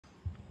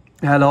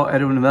Hello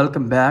everyone,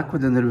 welcome back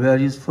with another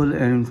very useful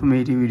and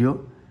informative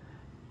video.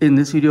 In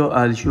this video,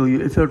 I'll show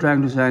you if you're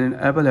trying to sign in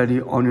Apple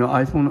ID on your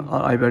iPhone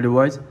or iPad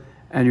device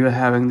and you're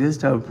having this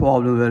type of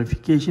problem,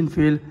 verification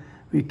failed,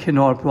 we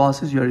cannot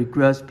process your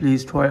request,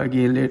 please try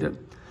again later.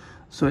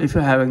 So if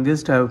you're having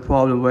this type of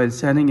problem while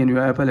signing in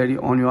your Apple ID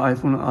on your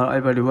iPhone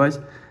or iPad device,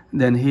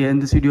 then here in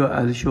this video,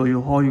 I'll show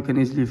you how you can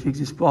easily fix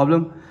this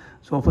problem.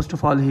 So first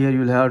of all, here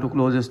you'll have to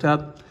close this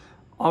tab.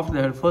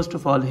 After that, first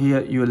of all, here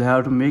you will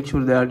have to make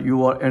sure that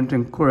you are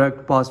entering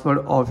correct password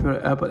of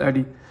your Apple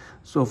ID.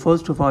 So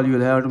first of all, you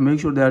will have to make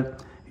sure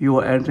that you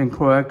are entering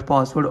correct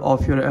password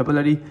of your Apple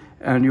ID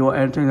and you are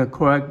entering the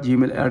correct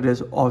Gmail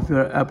address of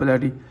your Apple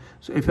ID.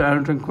 So if you are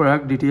entering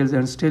correct details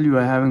and still you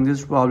are having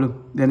this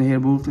problem, then here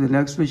move to the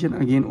next section,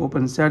 again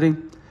open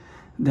setting.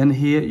 Then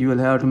here you will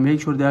have to make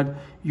sure that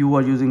you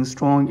are using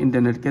strong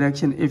internet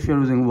connection. If you are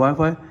using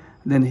Wi-Fi,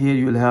 then here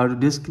you will have to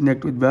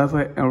disconnect with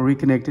Wi-Fi and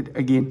reconnect it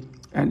again.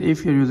 And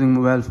if you're using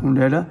mobile phone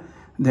data,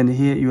 then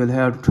here you will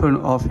have to turn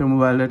off your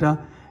mobile data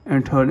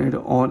and turn it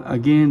on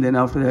again. Then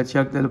after that,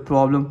 check that the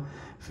problem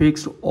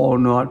fixed or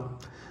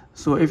not.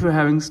 So if you're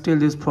having still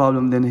this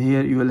problem, then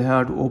here you will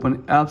have to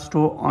open App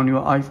Store on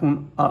your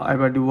iPhone or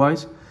iPad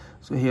device.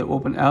 So here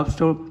open App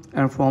Store,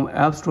 and from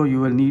App Store you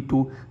will need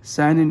to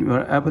sign in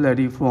your Apple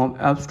ID from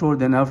App Store.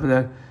 Then after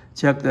that,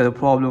 check that the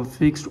problem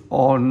fixed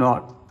or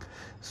not.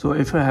 So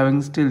if you're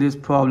having still this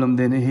problem,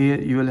 then here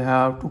you will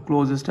have to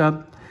close this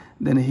tab.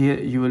 Then here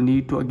you will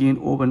need to again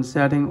open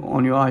setting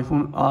on your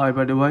iPhone or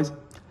iPad device.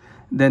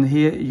 Then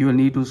here you will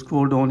need to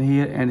scroll down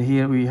here, and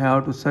here we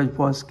have to search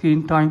for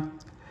screen time.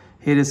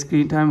 Here is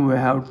screen time, we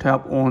have to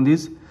tap on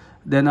this.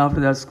 Then after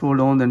that, scroll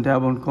down, then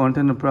tap on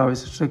content and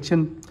privacy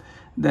restriction.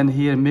 Then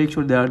here make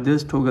sure that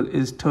this toggle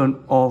is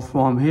turned off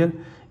from here.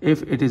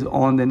 If it is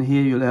on, then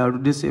here you'll have to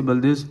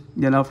disable this.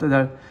 Then after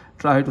that,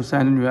 try to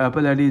sign in your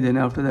Apple ID. Then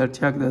after that,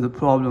 check that the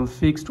problem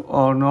fixed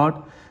or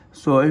not.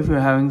 So if you're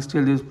having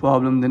still this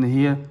problem, then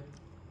here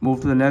move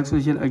to the next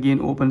section,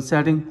 again open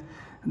setting,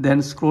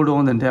 then scroll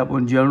down, then tap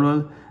on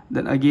general,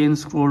 then again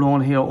scroll down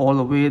here all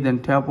the way, then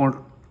tap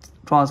on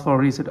transfer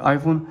reset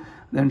iPhone,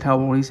 then tap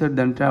on reset,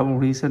 then tap on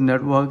reset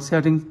network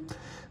settings.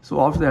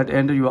 So after that,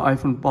 enter your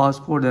iPhone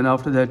passcode. Then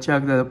after that,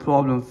 check that the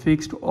problem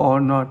fixed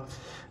or not.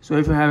 So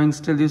if you're having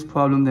still this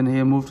problem, then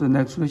here move to the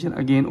next section,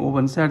 again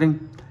open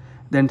setting,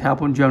 then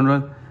tap on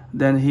general,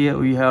 then here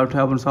we have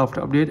tap on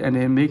software update, and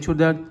then make sure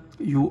that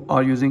you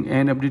are using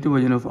an updated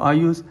version of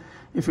iOS.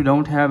 If you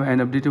don't have an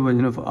updated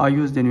version of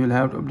iOS, then you will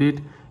have to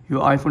update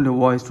your iPhone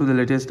device to the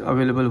latest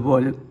available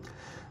version.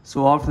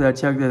 So after that,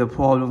 check that the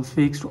problem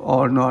fixed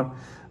or not.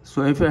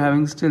 So if you're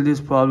having still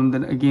this problem,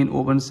 then again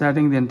open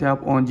setting, then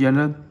tap on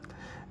general.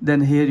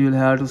 Then here you'll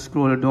have to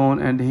scroll down,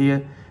 and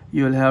here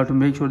you will have to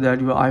make sure that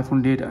your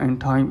iPhone date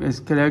and time is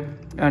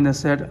correct and the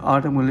set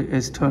automatically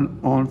is turned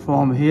on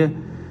from here.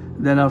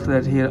 Then after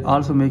that, here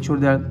also make sure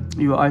that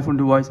your iPhone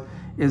device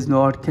is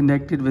not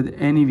connected with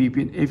any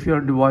VPN. If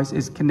your device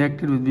is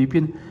connected with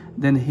VPN,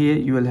 then here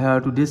you will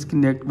have to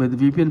disconnect with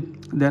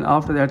VPN. Then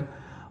after that,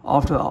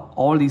 after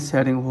all these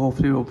settings,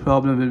 hopefully your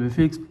problem will be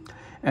fixed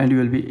and you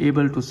will be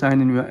able to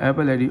sign in your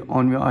Apple ID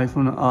on your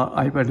iPhone or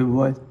iPad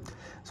device.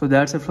 So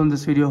that's it from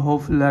this video.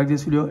 Hopefully you like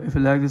this video. If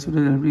you like this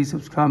video, then please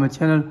subscribe my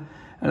channel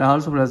and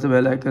also press the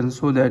bell icon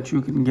so that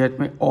you can get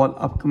my all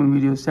upcoming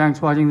videos. Thanks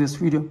for watching this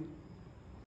video.